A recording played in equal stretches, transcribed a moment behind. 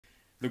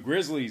The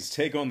Grizzlies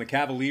take on the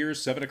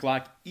Cavaliers, 7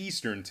 o'clock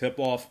Eastern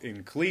tip-off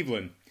in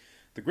Cleveland.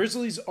 The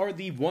Grizzlies are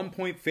the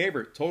 1-point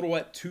favorite, total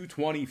at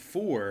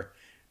 224.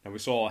 Now we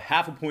saw a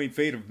half-a-point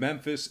fade of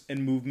Memphis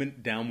and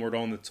movement downward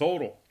on the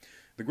total.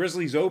 The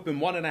Grizzlies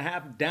open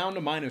 1.5 down to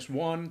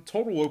 -1.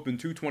 Total open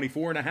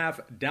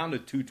 224.5 down to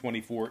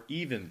 224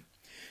 even.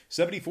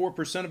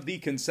 74% of the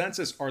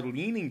consensus are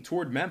leaning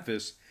toward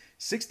Memphis,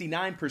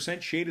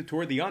 69% shaded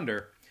toward the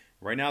under.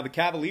 Right now the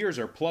Cavaliers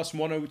are plus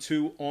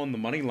 102 on the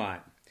money line.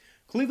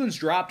 Cleveland's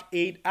dropped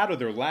 8 out of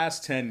their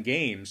last 10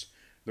 games.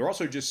 They're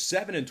also just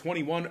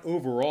 7-21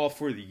 overall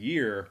for the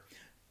year.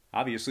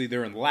 Obviously,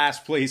 they're in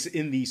last place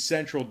in the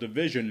Central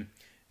Division,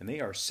 and they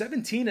are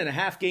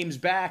 17.5 games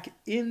back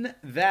in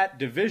that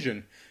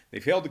division. They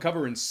failed to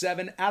cover in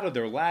 7 out of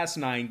their last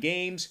 9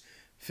 games.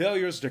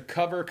 Failures to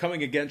cover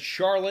coming against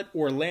Charlotte,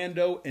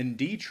 Orlando, and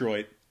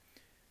Detroit.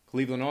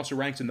 Cleveland also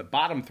ranks in the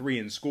bottom 3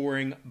 in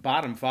scoring,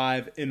 bottom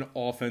 5 in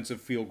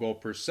offensive field goal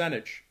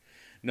percentage.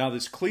 Now,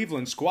 this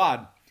Cleveland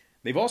squad,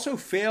 they've also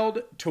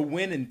failed to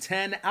win in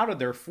 10 out of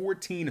their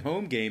 14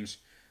 home games.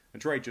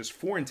 That's right, just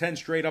 4-10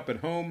 straight up at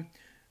home.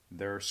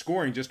 They're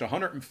scoring just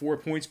 104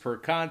 points per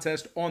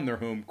contest on their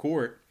home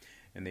court.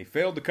 And they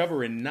failed to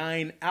cover in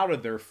 9 out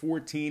of their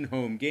 14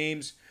 home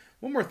games.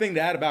 One more thing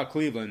to add about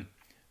Cleveland.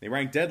 They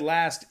rank dead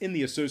last in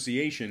the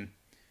association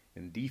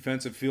in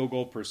defensive field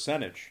goal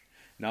percentage.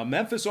 Now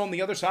Memphis on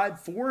the other side,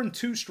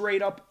 4-2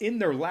 straight up in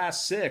their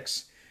last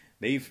 6.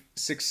 They've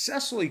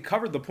successfully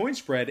covered the point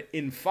spread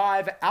in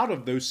 5 out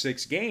of those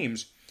 6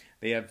 games.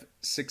 They have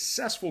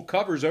successful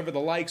covers over the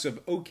likes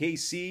of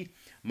OKC,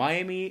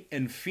 Miami,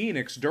 and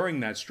Phoenix during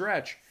that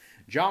stretch.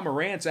 Ja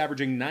Morant's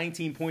averaging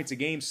 19 points a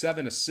game,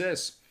 7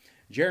 assists.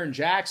 Jaren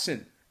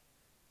Jackson,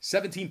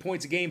 17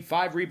 points a game,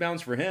 5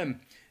 rebounds for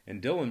him.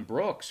 And Dylan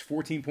Brooks,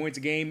 14 points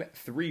a game,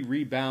 3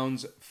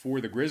 rebounds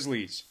for the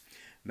Grizzlies.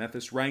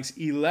 Memphis ranks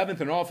 11th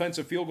in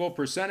offensive field goal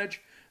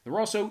percentage. They're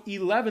also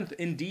 11th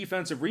in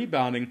defensive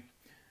rebounding.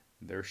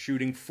 They're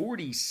shooting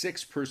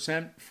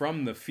 46%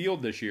 from the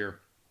field this year.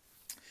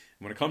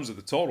 When it comes to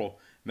the total,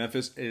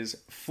 Memphis is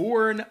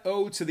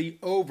 4-0 to the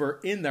over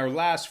in their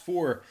last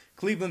 4.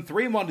 Cleveland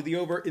 3-1 to the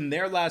over in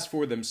their last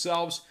 4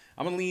 themselves.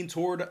 I'm going to lean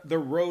toward the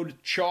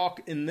road chalk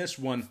in this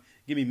one.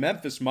 Give me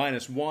Memphis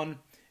 -1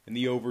 and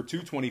the over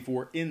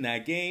 224 in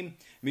that game.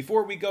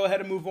 Before we go ahead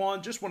and move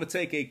on, just want to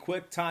take a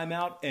quick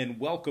timeout and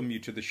welcome you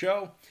to the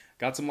show.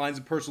 Got some lines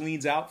of personal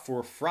leans out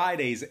for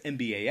Friday's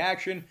NBA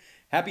action.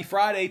 Happy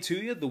Friday to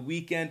you. The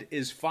weekend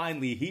is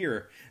finally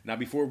here. Now,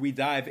 before we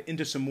dive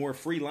into some more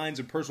free lines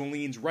of personal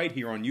leans right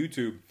here on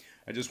YouTube,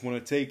 I just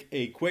want to take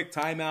a quick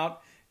timeout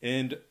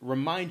and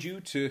remind you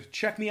to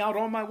check me out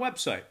on my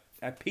website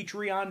at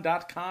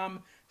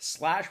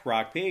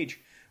patreon.com/BrockPage,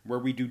 where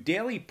we do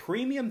daily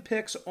premium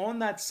picks on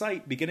that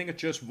site beginning at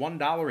just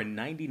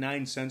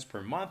 $1.99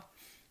 per month.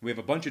 We have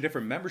a bunch of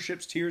different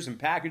memberships, tiers, and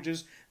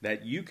packages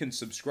that you can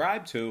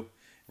subscribe to.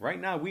 Right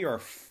now, we are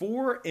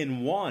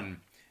 4-1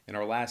 in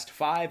our last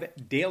 5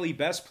 daily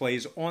best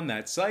plays on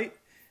that site,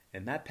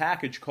 and that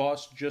package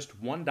costs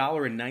just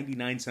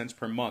 $1.99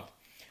 per month.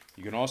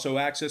 You can also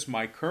access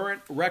my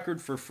current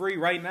record for free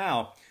right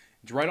now.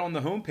 It's right on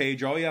the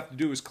homepage. All you have to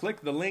do is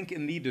click the link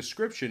in the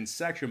description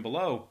section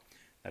below.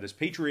 That is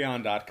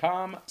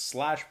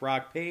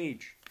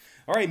patreon.com/BrockPage.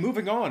 All right,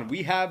 moving on.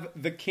 We have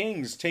the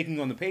Kings taking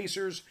on the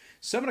Pacers.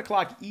 7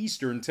 o'clock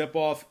Eastern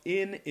tip-off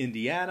in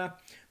Indiana.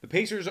 The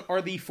Pacers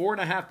are the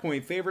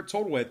 4.5-point favorite,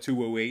 total at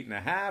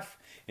 208.5.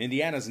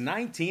 Indiana's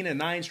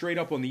 19-9 straight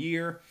up on the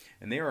year,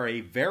 and they are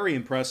a very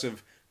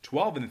impressive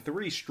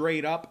 12-3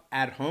 straight up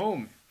at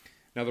home.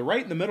 Now, they're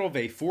right in the middle of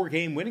a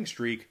 4-game winning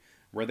streak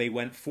where they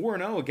went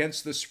 4-0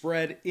 against the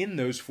spread in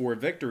those 4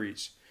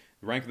 victories.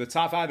 The rank of the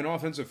top 5 in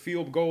offensive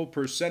field goal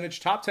percentage,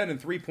 top 10 in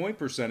three-point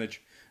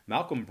percentage.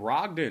 Malcolm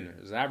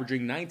Brogdon is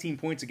averaging 19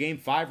 points a game,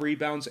 5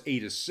 rebounds,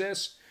 8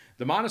 assists.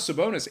 Domantas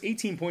Sabonis,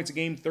 18 points a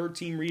game,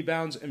 13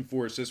 rebounds, and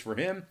 4 assists for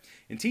him.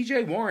 And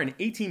TJ Warren,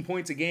 18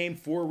 points a game,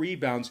 4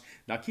 rebounds.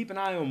 Now keep an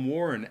eye on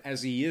Warren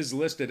as he is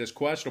listed as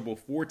questionable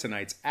for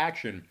tonight's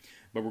action.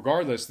 But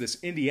regardless,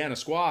 this Indiana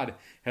squad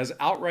has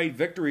outright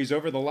victories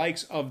over the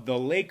likes of the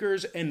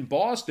Lakers and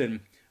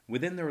Boston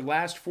within their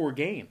last 4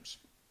 games.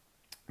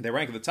 They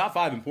rank in the top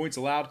 5 in points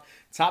allowed,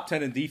 top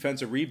 10 in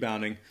defensive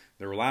rebounding.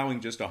 They're allowing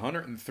just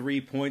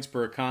 103 points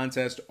per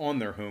contest on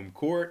their home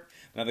court.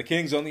 Now, the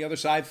Kings, on the other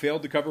side,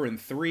 failed to cover in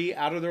 3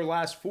 out of their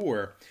last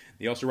 4.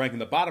 They also rank in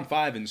the bottom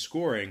 5 in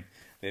scoring.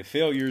 They have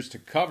failures to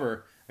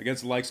cover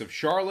against the likes of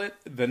Charlotte,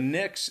 the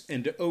Knicks,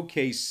 and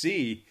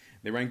OKC.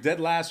 They rank dead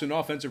last in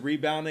offensive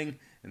rebounding,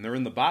 and they're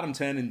in the bottom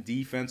 10 in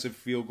defensive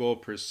field goal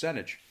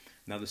percentage.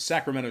 Now, the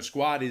Sacramento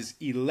squad is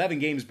 11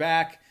 games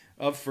back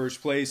of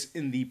first place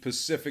in the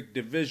Pacific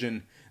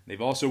Division.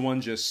 They've also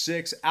won just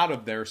 6 out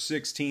of their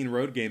 16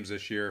 road games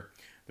this year.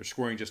 They're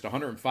scoring just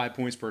 105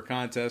 points per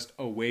contest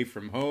away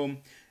from home.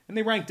 And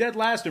they rank dead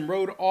last in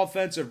road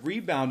offensive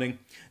rebounding.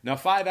 Now,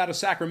 5 out of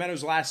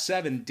Sacramento's last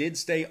 7 did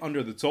stay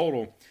under the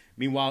total.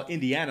 Meanwhile,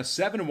 Indiana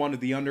 7-1 to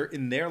the under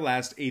in their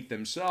last 8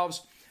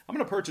 themselves. I'm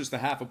going to purchase the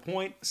half a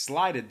point,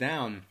 slide it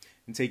down,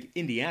 and take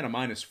Indiana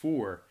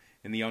 -4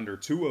 in the under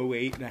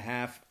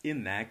 208.5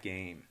 in that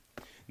game.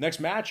 Next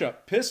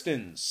matchup,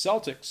 Pistons,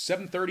 Celtics,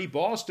 7:30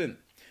 Boston.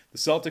 The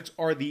Celtics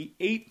are the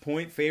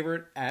 8-point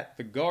favorite at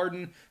the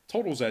Garden.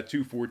 Totals at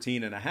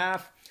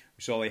 214.5.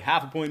 We saw a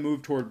half a point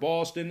move toward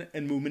Boston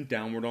and movement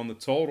downward on the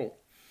total.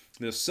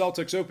 The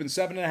Celtics opened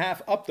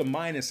 7.5 up to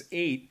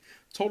 -8.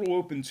 Total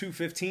opened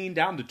 215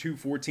 down to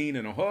 214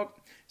 and a hook.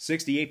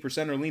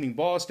 68% are leaning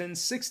Boston,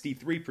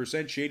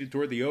 63% shaded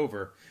toward the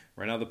over.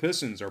 Right now the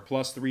Pistons are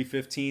plus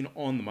 315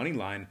 on the money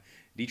line.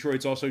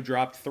 Detroit's also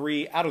dropped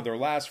 3 out of their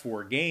last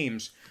 4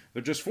 games.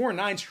 They're just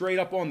 4-9 straight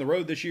up on the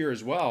road this year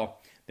as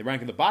well. They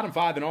rank in the bottom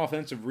 5 in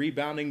offensive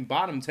rebounding,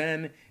 bottom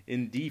 10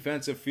 in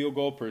defensive field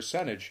goal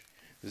percentage.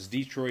 This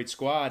Detroit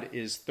squad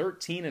is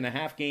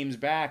 13.5 games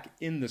back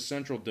in the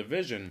Central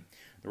Division.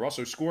 They're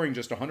also scoring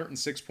just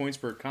 106 points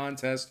per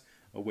contest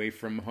away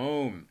from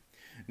home.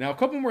 Now, a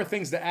couple more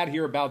things to add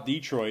here about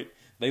Detroit.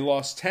 They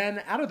lost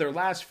 10 out of their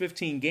last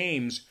 15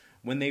 games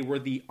when they were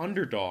the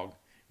underdog,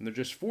 and they're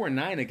just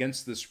 4-9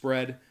 against the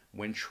spread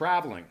when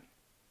traveling.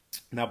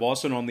 Now,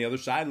 Boston on the other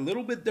side, a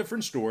little bit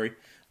different story.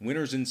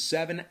 Winners in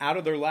 7 out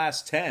of their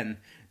last 10.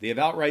 They have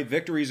outright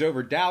victories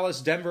over Dallas,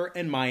 Denver,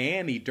 and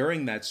Miami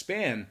during that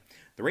span.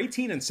 They're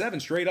 18-7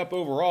 straight up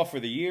overall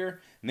for the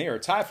year, and they are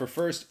tied for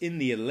first in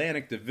the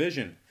Atlantic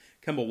Division.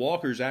 Kemba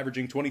Walker's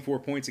averaging 24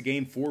 points a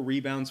game, 4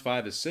 rebounds,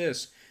 5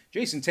 assists.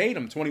 Jason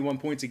Tatum, 21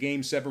 points a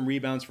game, 7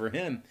 rebounds for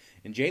him.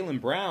 And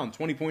Jaylen Brown,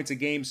 20 points a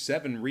game,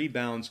 7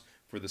 rebounds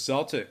for the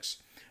Celtics.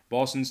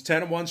 Boston's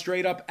 10-1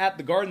 straight up at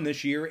the Garden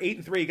this year,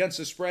 8-3 against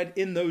the spread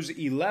in those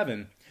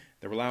 11.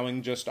 They're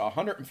allowing just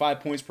 105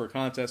 points per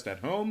contest at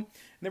home, and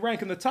they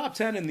rank in the top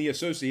 10 in the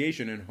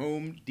association in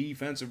home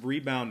defensive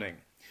rebounding.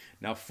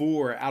 Now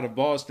 4 out of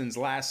Boston's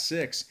last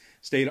 6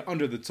 stayed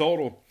under the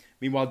total.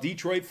 Meanwhile,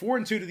 Detroit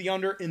 4-2 to the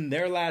under in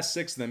their last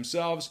 6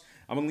 themselves.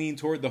 I'm going to lean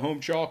toward the home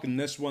chalk in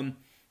this one.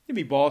 Give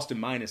me Boston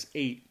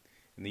 -8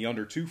 and the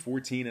under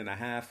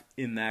 214.5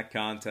 in that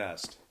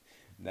contest.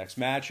 Next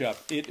matchup,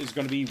 it is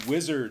going to be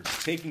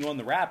Wizards taking on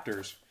the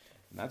Raptors.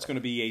 And that's going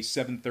to be a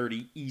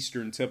 7:30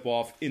 Eastern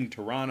tip-off in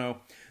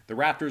Toronto. The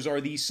Raptors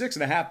are the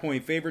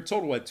 6.5-point favorite,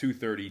 total at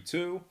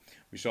 232.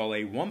 We saw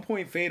a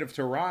 1-point fade of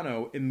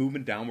Toronto in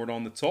movement downward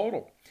on the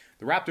total.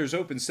 The Raptors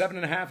opened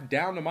 7.5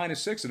 down to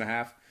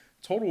 -6.5.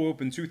 Total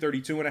opened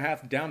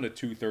 232.5 down to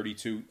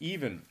 232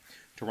 even.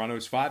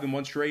 Toronto's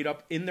 5-1 straight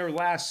up in their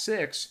last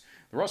 6.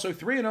 They're also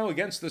 3-0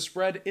 against the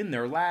spread in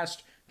their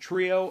last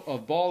trio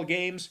of ball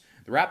games.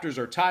 The Raptors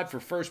are tied for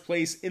first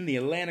place in the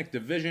Atlantic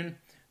Division.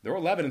 They're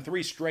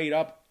 11-3 straight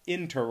up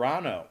in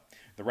Toronto.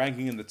 They're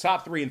ranking in the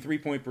top 3 in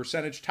three-point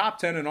percentage, top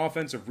 10 in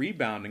offensive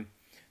rebounding.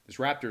 This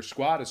Raptors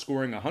squad is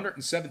scoring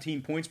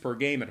 117 points per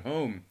game at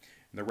home,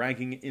 and they're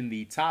ranking in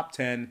the top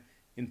 10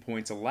 in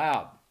points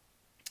allowed.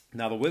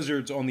 Now the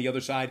Wizards on the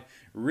other side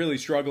really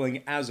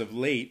struggling as of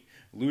late.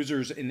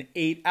 Losers in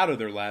 8 out of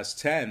their last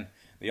 10.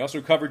 They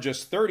also covered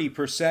just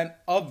 30%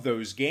 of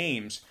those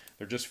games.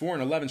 They're just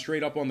 4-11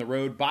 straight up on the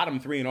road, bottom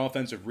 3 in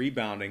offensive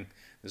rebounding.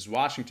 This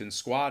Washington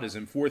squad is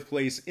in 4th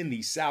place in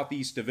the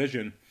Southeast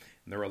Division,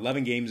 and they're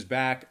 11 games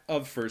back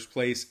of first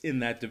place in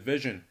that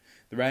division.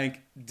 They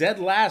rank dead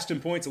last in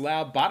points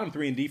allowed, bottom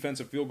 3 in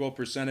defensive field goal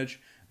percentage.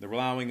 They're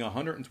allowing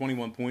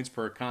 121 points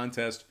per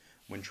contest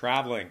when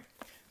traveling.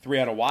 3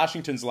 out of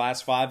Washington's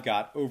last 5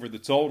 got over the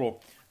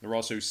total. They're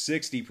also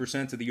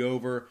 60% to the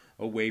over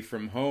away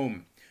from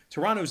home.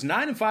 Toronto's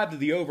 9-5 to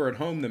the over at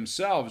home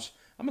themselves.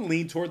 I'm going to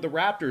lean toward the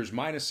Raptors,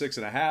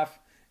 -6.5,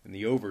 and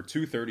the over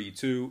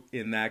 232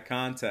 in that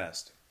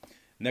contest.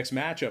 Next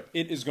matchup,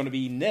 it is going to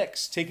be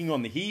Knicks taking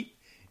on the Heat.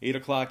 8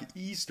 o'clock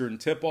Eastern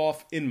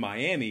tip-off in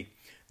Miami.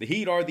 The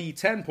Heat are the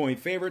 10-point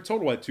favorite,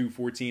 total at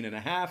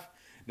 214.5.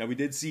 Now, we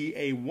did see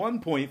a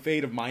 1-point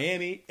fade of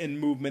Miami and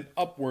movement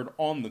upward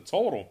on the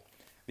total.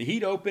 The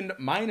Heat opened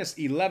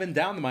 -11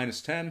 down to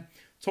 -10.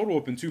 Total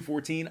opened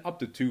 214 up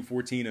to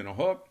 214 and a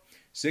hook.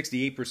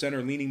 68%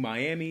 are leaning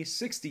Miami,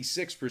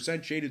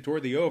 66% shaded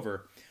toward the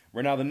over.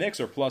 Right now the Knicks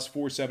are plus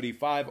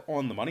 475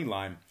 on the money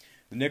line.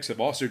 The Knicks have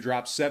also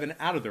dropped 7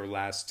 out of their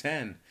last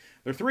 10.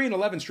 They're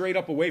 3-11 straight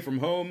up away from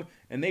home,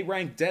 and they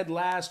rank dead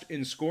last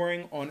in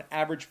scoring on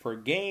average per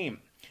game.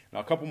 Now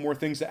a couple more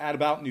things to add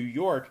about New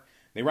York.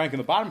 They rank in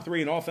the bottom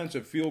 3 in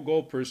offensive field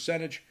goal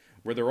percentage,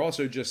 where they're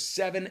also just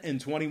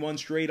 7-21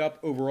 straight up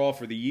overall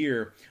for the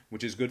year,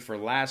 which is good for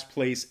last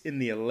place in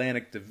the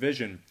Atlantic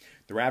Division.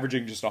 They're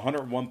averaging just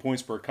 101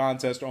 points per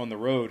contest on the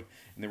road,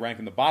 and they rank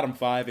in the bottom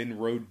 5 in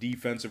road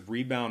defensive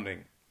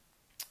rebounding.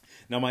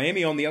 Now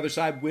Miami on the other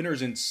side,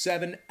 winners in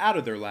 7 out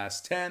of their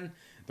last 10.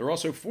 They're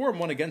also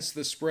 4-1 against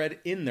the spread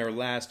in their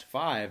last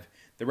 5.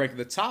 They rank in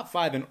the top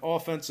 5 in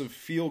offensive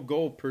field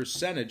goal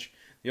percentage.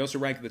 They also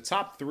rank in the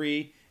top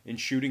 3 in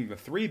shooting the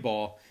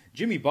 3-ball.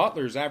 Jimmy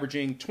Butler is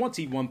averaging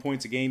 21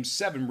 points a game,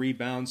 7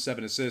 rebounds,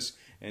 7 assists,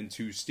 and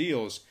 2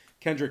 steals.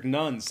 Kendrick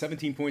Nunn,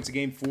 17 points a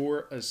game,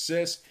 4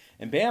 assists.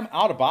 And Bam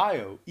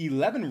Adebayo,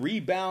 11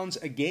 rebounds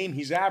a game.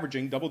 He's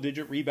averaging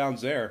double-digit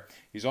rebounds there.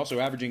 He's also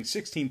averaging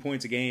 16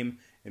 points a game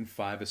and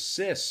 5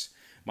 assists.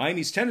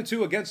 Miami's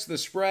 10-2 against the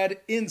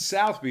spread in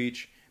South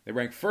Beach. They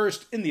rank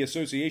first in the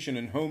association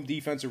in home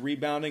defensive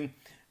rebounding,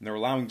 and they're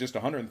allowing just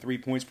 103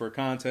 points per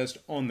contest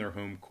on their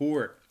home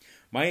court.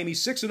 Miami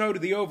 6-0 to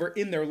the over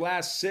in their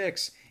last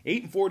 6,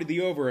 8-4 to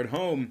the over at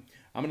home.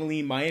 I'm going to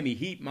lean Miami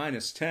Heat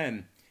 -10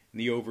 in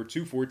the over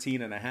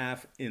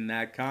 214.5 in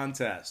that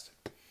contest.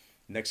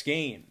 Next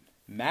game,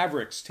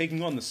 Mavericks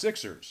taking on the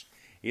Sixers.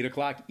 8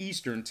 o'clock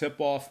Eastern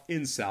tip-off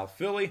in South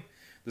Philly.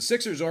 The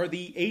Sixers are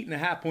the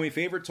 8.5-point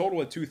favorite,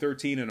 total at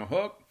 213 and a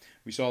hook.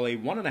 We saw a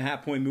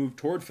 1.5-point move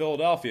toward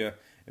Philadelphia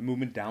and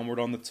movement downward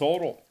on the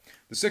total.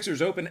 The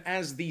Sixers open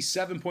as the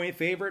 7-point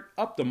favorite,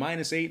 up to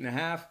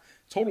 -8.5.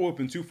 Total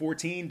open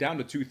 214, down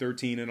to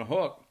 213 and a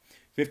hook.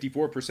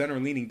 54% are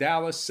leaning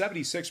Dallas,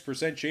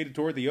 76% shaded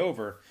toward the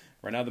over.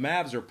 Right now the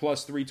Mavs are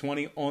plus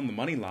 320 on the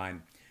money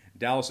line.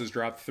 Dallas has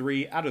dropped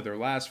 3 out of their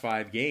last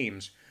 5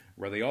 games,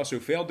 where they also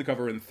failed to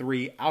cover in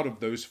 3 out of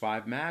those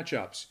 5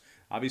 matchups.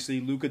 Obviously,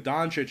 Luka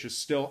Doncic is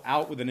still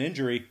out with an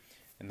injury,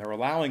 and they're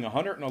allowing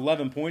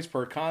 111 points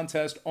per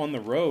contest on the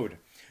road.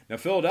 Now,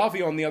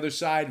 Philadelphia on the other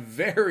side,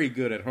 very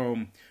good at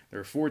home.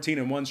 They're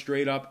 14-1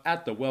 straight up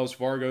at the Wells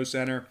Fargo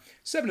Center,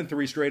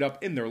 7-3 straight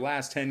up in their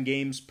last 10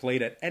 games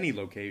played at any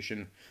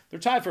location. They're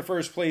tied for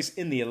first place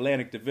in the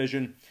Atlantic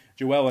Division.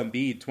 Joel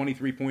Embiid,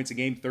 23 points a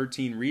game,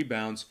 13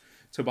 rebounds.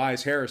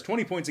 Tobias Harris,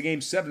 20 points a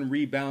game, 7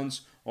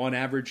 rebounds on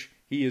average.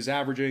 He is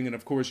averaging, and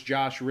of course,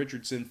 Josh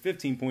Richardson,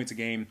 15 points a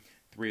game,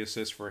 3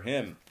 assists for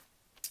him.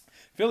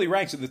 Philly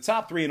ranks in the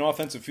top 3 in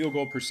offensive field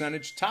goal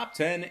percentage, top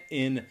 10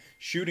 in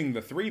shooting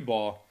the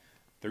 3-ball.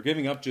 They're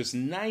giving up just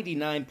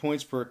 99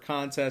 points per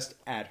contest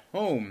at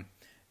home,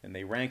 and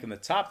they rank in the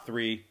top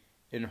 3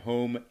 in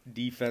home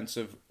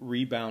defensive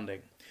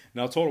rebounding.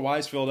 Now,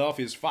 total-wise,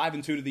 Philadelphia is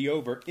 5-2 to the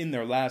over in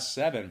their last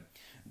 7.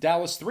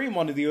 Dallas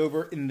 3-1 to the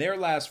over in their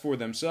last 4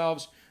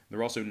 themselves.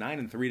 They're also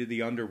 9-3 to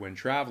the under when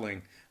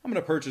traveling. I'm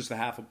going to purchase the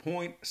 0.5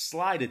 point,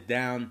 slide it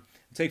down,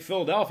 and take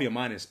Philadelphia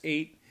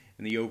 -8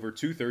 in the over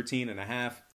 213.5